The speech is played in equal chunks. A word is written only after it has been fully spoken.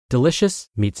Delicious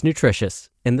meets nutritious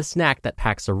in the snack that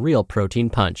packs a real protein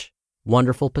punch.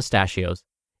 Wonderful Pistachios.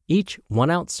 Each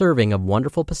 1-ounce serving of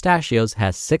Wonderful Pistachios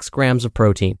has 6 grams of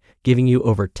protein, giving you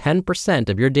over 10%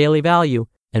 of your daily value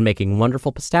and making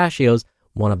Wonderful Pistachios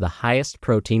one of the highest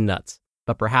protein nuts.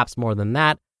 But perhaps more than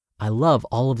that, I love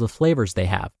all of the flavors they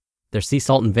have. Their sea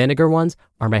salt and vinegar ones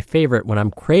are my favorite when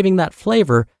I'm craving that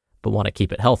flavor but want to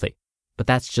keep it healthy. But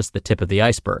that's just the tip of the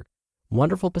iceberg.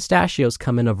 Wonderful Pistachios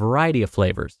come in a variety of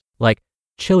flavors, like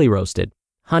chili roasted,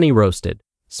 honey roasted,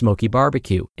 smoky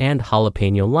barbecue, and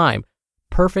jalapeno lime,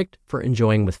 perfect for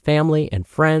enjoying with family and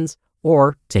friends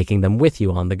or taking them with you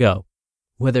on the go.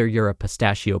 Whether you're a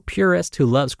pistachio purist who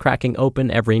loves cracking open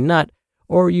every nut,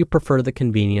 or you prefer the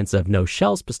convenience of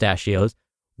no-shells pistachios,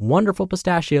 Wonderful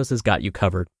Pistachios has got you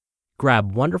covered.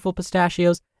 Grab Wonderful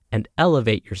Pistachios and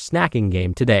elevate your snacking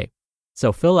game today.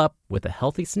 So fill up with a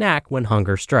healthy snack when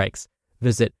hunger strikes.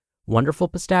 Visit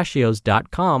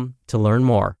wonderfulpistachios.com to learn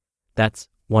more. That's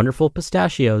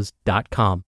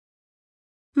wonderfulpistachios.com.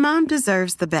 Mom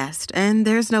deserves the best, and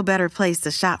there's no better place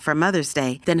to shop for Mother's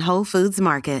Day than Whole Foods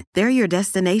Market. They're your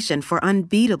destination for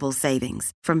unbeatable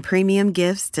savings, from premium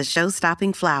gifts to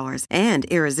show-stopping flowers and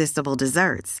irresistible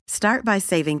desserts. Start by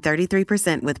saving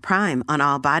 33% with Prime on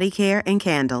all body care and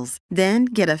candles. Then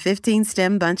get a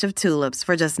 15-stem bunch of tulips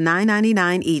for just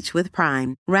 $9.99 each with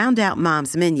Prime. Round out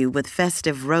Mom's menu with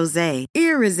festive rosé,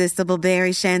 irresistible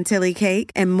berry chantilly cake,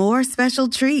 and more special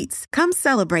treats. Come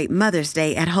celebrate Mother's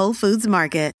Day at Whole Foods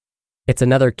Market. It's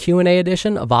another Q&A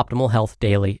edition of Optimal Health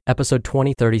Daily, episode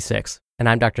 2036, and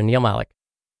I'm Dr. Neil Malik.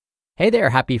 Hey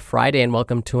there, happy Friday, and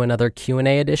welcome to another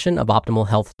Q&A edition of Optimal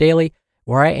Health Daily,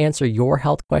 where I answer your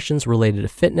health questions related to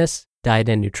fitness, diet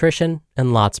and nutrition,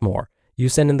 and lots more. You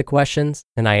send in the questions,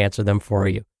 and I answer them for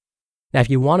you. Now, if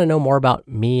you want to know more about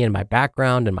me and my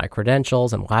background and my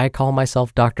credentials and why I call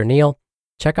myself Dr. Neil,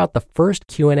 check out the first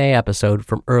Q&A episode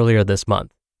from earlier this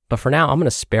month. But for now, I'm going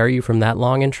to spare you from that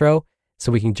long intro,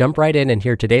 so we can jump right in and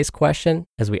hear today's question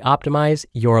as we optimize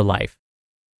your life.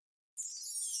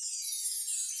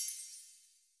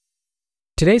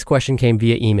 Today's question came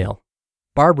via email.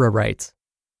 Barbara writes,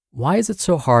 why is it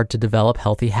so hard to develop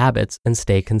healthy habits and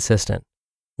stay consistent?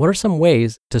 What are some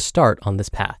ways to start on this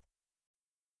path?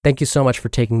 Thank you so much for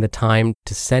taking the time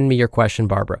to send me your question,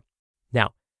 Barbara. Now,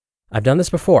 I've done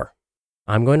this before.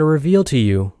 I'm going to reveal to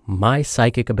you my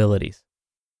psychic abilities.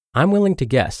 I'm willing to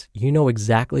guess you know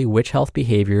exactly which health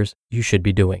behaviors you should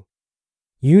be doing.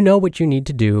 You know what you need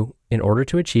to do in order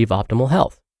to achieve optimal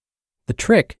health. The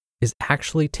trick is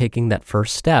actually taking that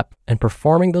first step and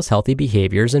performing those healthy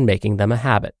behaviors and making them a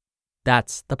habit.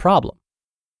 That's the problem.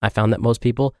 I found that most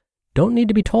people don't need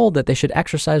to be told that they should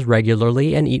exercise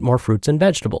regularly and eat more fruits and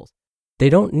vegetables. They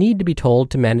don't need to be told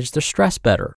to manage their stress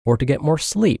better or to get more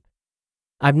sleep.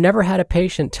 I've never had a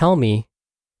patient tell me,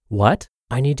 "What?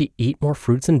 I need to eat more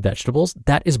fruits and vegetables?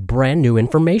 That is brand new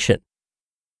information."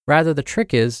 Rather, the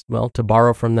trick is, well, to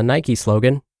borrow from the Nike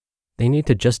slogan, they need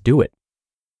to just do it.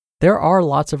 There are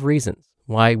lots of reasons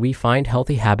why we find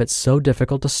healthy habits so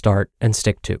difficult to start and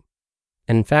stick to.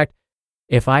 And in fact,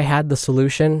 if I had the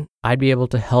solution, I'd be able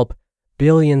to help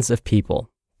billions of people.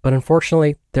 But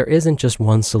unfortunately, there isn't just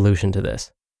one solution to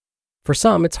this. For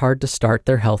some, it's hard to start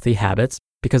their healthy habits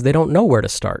because they don't know where to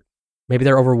start. Maybe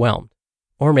they're overwhelmed.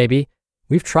 Or maybe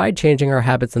we've tried changing our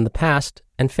habits in the past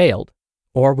and failed,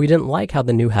 or we didn't like how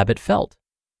the new habit felt.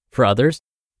 For others,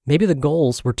 maybe the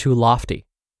goals were too lofty.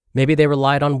 Maybe they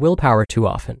relied on willpower too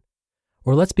often.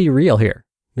 Or let's be real here,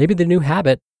 maybe the new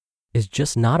habit is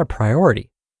just not a priority.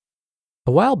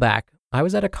 A while back, I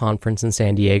was at a conference in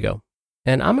San Diego,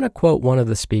 and I'm going to quote one of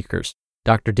the speakers,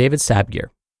 Dr. David Sabgir.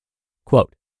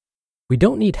 Quote, "We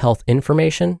don't need health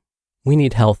information, we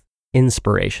need health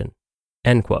inspiration."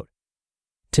 End quote.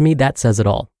 To me, that says it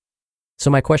all. So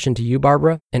my question to you,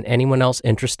 Barbara, and anyone else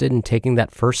interested in taking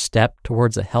that first step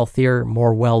towards a healthier,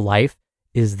 more well life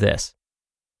is this.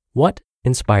 What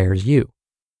inspires you?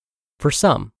 For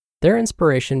some, their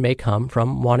inspiration may come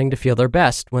from wanting to feel their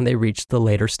best when they reach the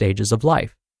later stages of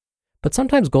life. But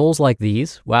sometimes goals like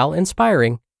these, while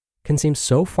inspiring, can seem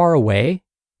so far away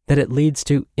that it leads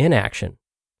to inaction.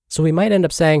 So we might end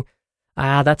up saying,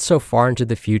 that's so far into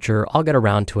the future, I'll get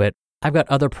around to it. I've got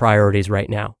other priorities right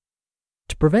now.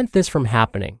 To prevent this from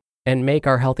happening and make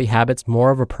our healthy habits more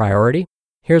of a priority,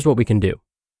 here's what we can do.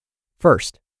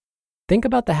 First, think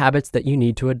about the habits that you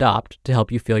need to adopt to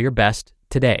help you feel your best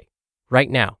today, right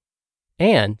now,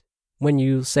 and when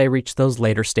you, say, reach those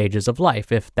later stages of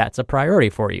life, if that's a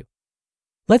priority for you.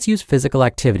 Let's use physical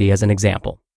activity as an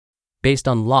example. Based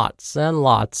on lots and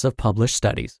lots of published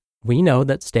studies, we know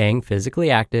that staying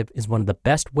physically active is one of the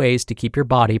best ways to keep your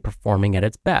body performing at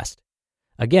its best.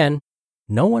 Again,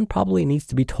 No one probably needs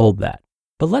to be told that.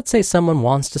 But let's say someone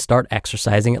wants to start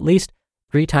exercising at least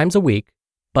 3 times a week,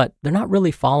 but they're not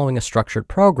really following a structured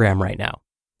program right now.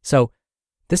 So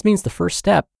this means the first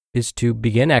step is to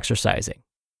begin exercising,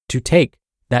 to take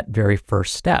that very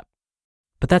first step.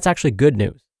 But that's actually good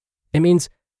news. It means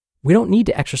we don't need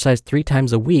to exercise 3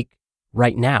 times a week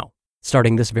right now,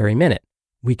 starting this very minute.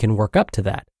 We can work up to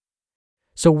that.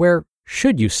 So where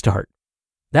should you start?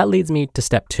 That leads me to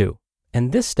step 2.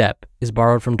 And this step is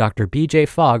borrowed from Dr. B.J.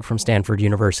 Fogg from Stanford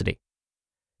University.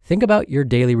 Think about your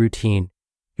daily routine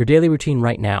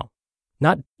right now,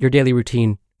 not your daily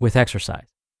routine with exercise.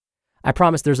 I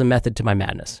promise there's a method to my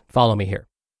madness. Follow me here.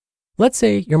 Let's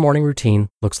say your morning routine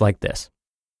looks like this.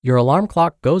 Your alarm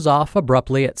clock goes off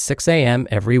abruptly at 6 a.m.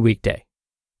 every weekday.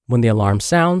 When the alarm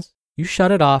sounds, you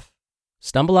shut it off,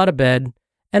 stumble out of bed,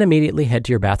 and immediately head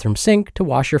to your bathroom sink to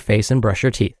wash your face and brush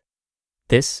your teeth.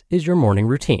 This is your morning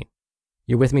routine.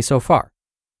 You're with me so far?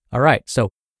 All right, so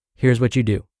here's what you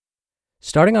do.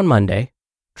 Starting on Monday,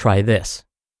 try this.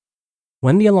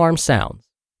 When the alarm sounds,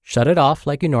 shut it off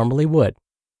like you normally would.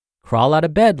 Crawl out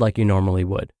of bed like you normally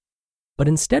would. But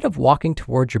instead of walking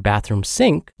towards your bathroom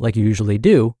sink like you usually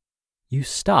do, you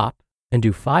stop and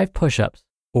do 5 push-ups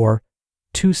or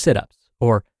 2 sit-ups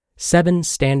or 7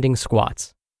 standing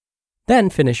squats. Then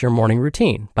finish your morning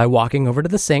routine by walking over to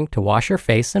the sink to wash your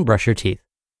face and brush your teeth.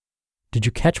 Did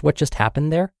you catch what just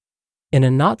happened there? In a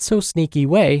not so sneaky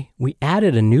way, we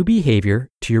added a new behavior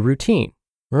to your routine.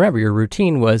 Remember, your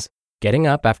routine was getting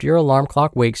up after your alarm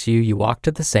clock wakes you, you walk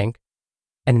to the sink,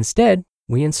 and instead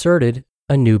we inserted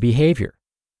a new behavior.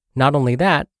 Not only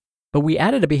that, but we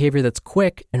added a behavior that's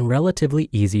quick and relatively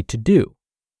easy to do.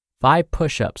 5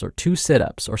 push-ups or 2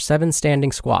 sit-ups or 7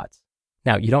 standing squats.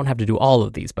 Now, you don't have to do all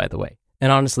of these, by the way.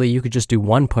 And honestly, you could just do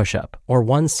 1 push-up or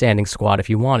 1 standing squat if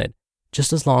you wanted,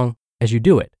 just as long as you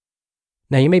do it.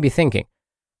 Now, you may be thinking,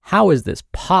 how is this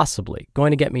possibly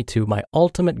going to get me to my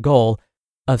ultimate goal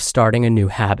of starting a new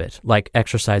habit, like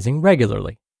exercising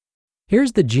regularly?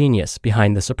 Here's the genius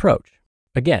behind this approach.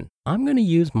 Again, I'm going to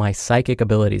use my psychic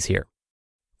abilities here.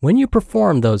 When you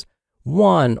perform those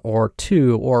 1 or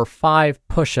 2 or 5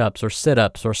 push-ups or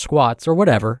sit-ups or squats or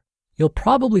whatever, you'll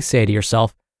probably say to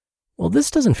yourself, well,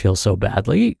 this doesn't feel so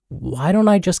badly. Why don't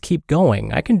I just keep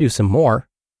going? I can do some more.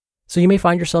 So you may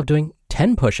find yourself doing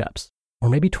 10 push-ups or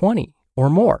maybe 20 or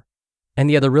more. And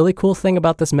the other really cool thing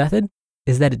about this method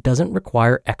is that it doesn't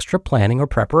require extra planning or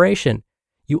preparation.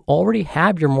 You already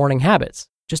have your morning habits.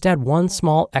 Just add 1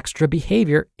 small extra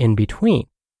behavior in between.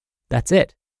 That's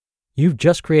it. You've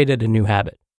just created a new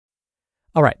habit.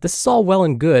 All right, this is all well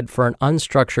and good for an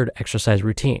unstructured exercise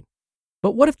routine.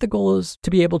 But what if the goal is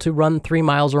to be able to run 3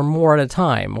 miles or more at a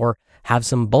time or have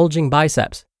some bulging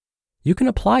biceps? You can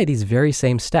apply these very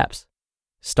same steps.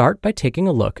 Start by taking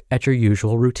a look at your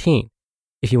usual routine.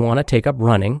 If you want to take up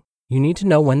running, you need to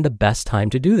know when the best time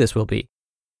to do this will be.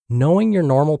 Knowing your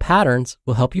normal patterns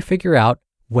will help you figure out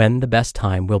when the best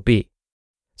time will be.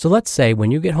 So let's say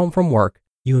when you get home from work,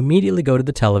 you immediately go to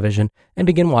the television and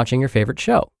begin watching your favorite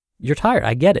show. You're tired,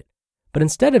 I get it. But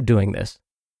instead of doing this,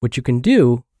 what you can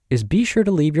do is be sure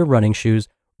to leave your running shoes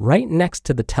right next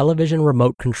to the television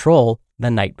remote control the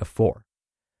night before.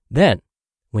 Then,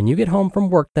 when you get home from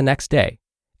work the next day,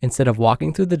 instead of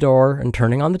walking through the door and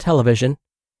turning on the television,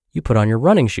 you put on your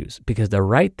running shoes because they're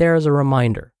right there as a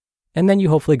reminder. And then you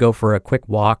hopefully go for a quick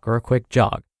walk or a quick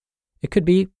jog. It could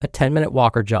be a 10-minute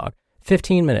walk or jog,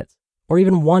 15 minutes, or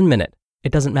even 1 minute.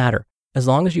 It doesn't matter. As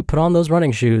long as you put on those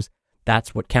running shoes,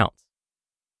 that's what counts.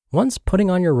 Once putting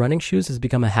on your running shoes has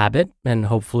become a habit, and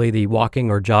hopefully the walking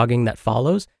or jogging that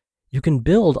follows, you can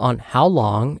build on how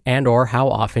long and or how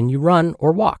often you run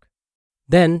or walk.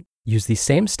 Then use these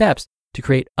same steps to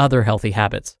create other healthy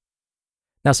habits.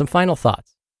 Now, some final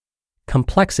thoughts.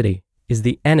 Complexity is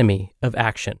the enemy of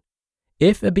action.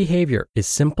 If a behavior is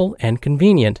simple and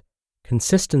convenient,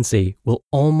 consistency will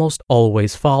almost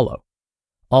always follow.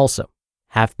 Also,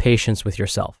 have patience with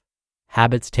yourself.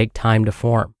 Habits take time to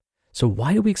form. So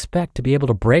why do we expect to be able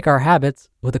to break our habits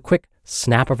with a quick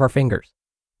snap of our fingers?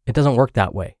 It doesn't work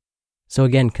that way. So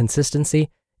again, consistency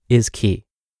is key.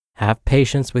 Have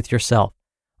patience with yourself.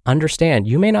 Understand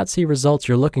you may not see results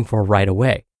you're looking for right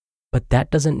away, but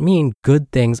that doesn't mean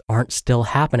good things aren't still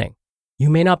happening. You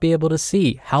may not be able to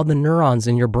see how the neurons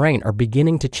in your brain are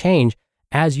beginning to change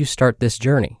as you start this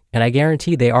journey, and I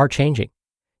guarantee they are changing.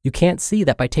 You can't see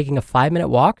that by taking a 5-minute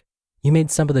walk, you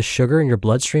made some of the sugar in your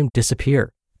bloodstream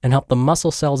disappear and help the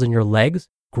muscle cells in your legs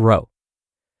grow.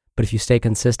 But if you stay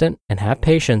consistent and have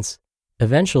patience,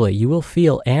 eventually you will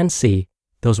feel and see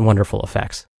those wonderful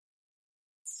effects.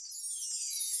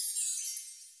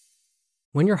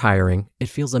 When you're hiring, it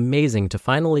feels amazing to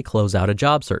finally close out a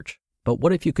job search. But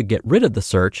what if you could get rid of the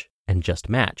search and just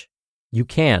match? You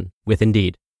can with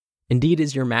Indeed. Indeed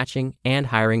is your matching and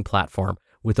hiring platform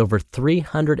with over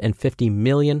 350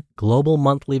 million global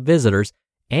monthly visitors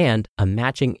and a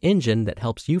matching engine that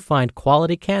helps you find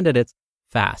quality candidates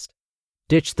fast.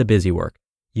 Ditch the busy work.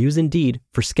 Use Indeed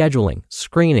for scheduling,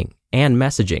 screening, and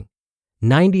messaging.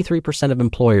 93% of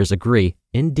employers agree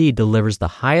Indeed delivers the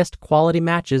highest quality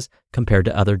matches compared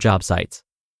to other job sites.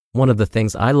 One of the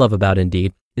things I love about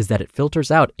Indeed is that it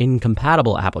filters out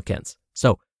incompatible applicants.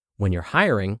 So when you're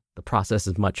hiring, the process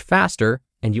is much faster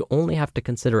and you only have to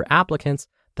consider applicants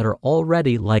that are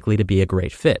already likely to be a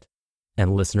great fit.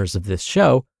 And listeners of this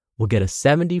show will get a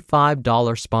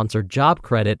 $75 sponsored job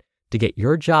credit to get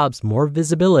your jobs more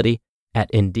visibility at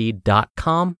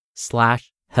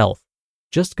Indeed.com/health.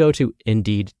 Just go to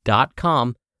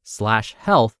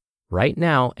Indeed.com/health right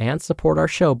now and support our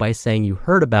show by saying you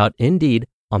heard about Indeed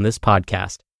on this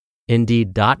podcast.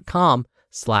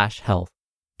 Indeed.com/health.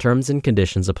 Terms and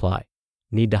conditions apply.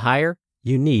 Need to hire?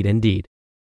 You need Indeed.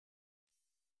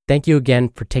 Thank you again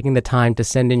for taking the time to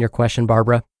send in your question,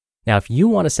 Barbara. Now, if you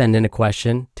want to send in a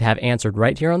question to have answered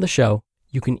right here on the show,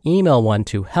 you can email one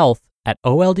to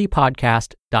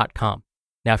health@oldpodcast.com.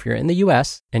 Now, if you're in the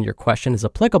US and your question is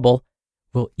applicable,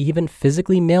 we'll even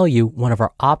physically mail you one of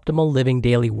our Optimal Living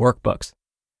Daily workbooks.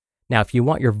 Now, if you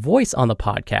want your voice on the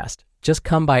podcast, just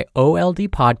come by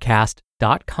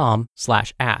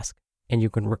oldpodcast.com/ask and you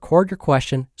can record your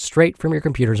question straight from your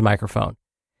computer's microphone.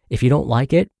 If you don't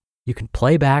like it, you can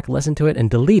play back, listen to it, and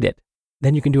delete it.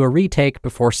 Then you can do a retake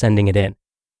before sending it in.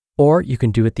 Or you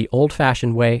can do it the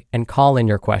old-fashioned way and call in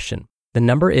your question. The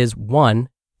number is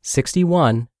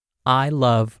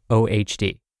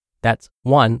 1-61-I-LOVE-OHD. That's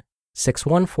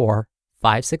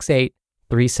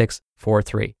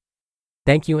 1-614-568-3643.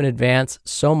 Thank you in advance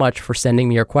so much for sending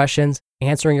me your questions.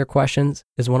 Answering your questions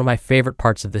is one of my favorite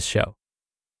parts of this show.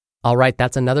 All right,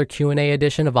 that's another Q&A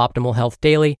edition of Optimal Health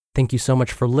Daily. Thank you so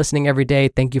much for listening every day.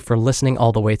 Thank you for listening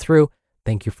all the way through.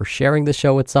 Thank you for sharing the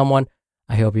show with someone.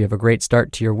 I hope you have a great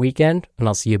start to your weekend, and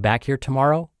I'll see you back here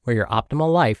tomorrow where your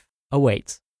optimal life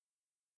awaits.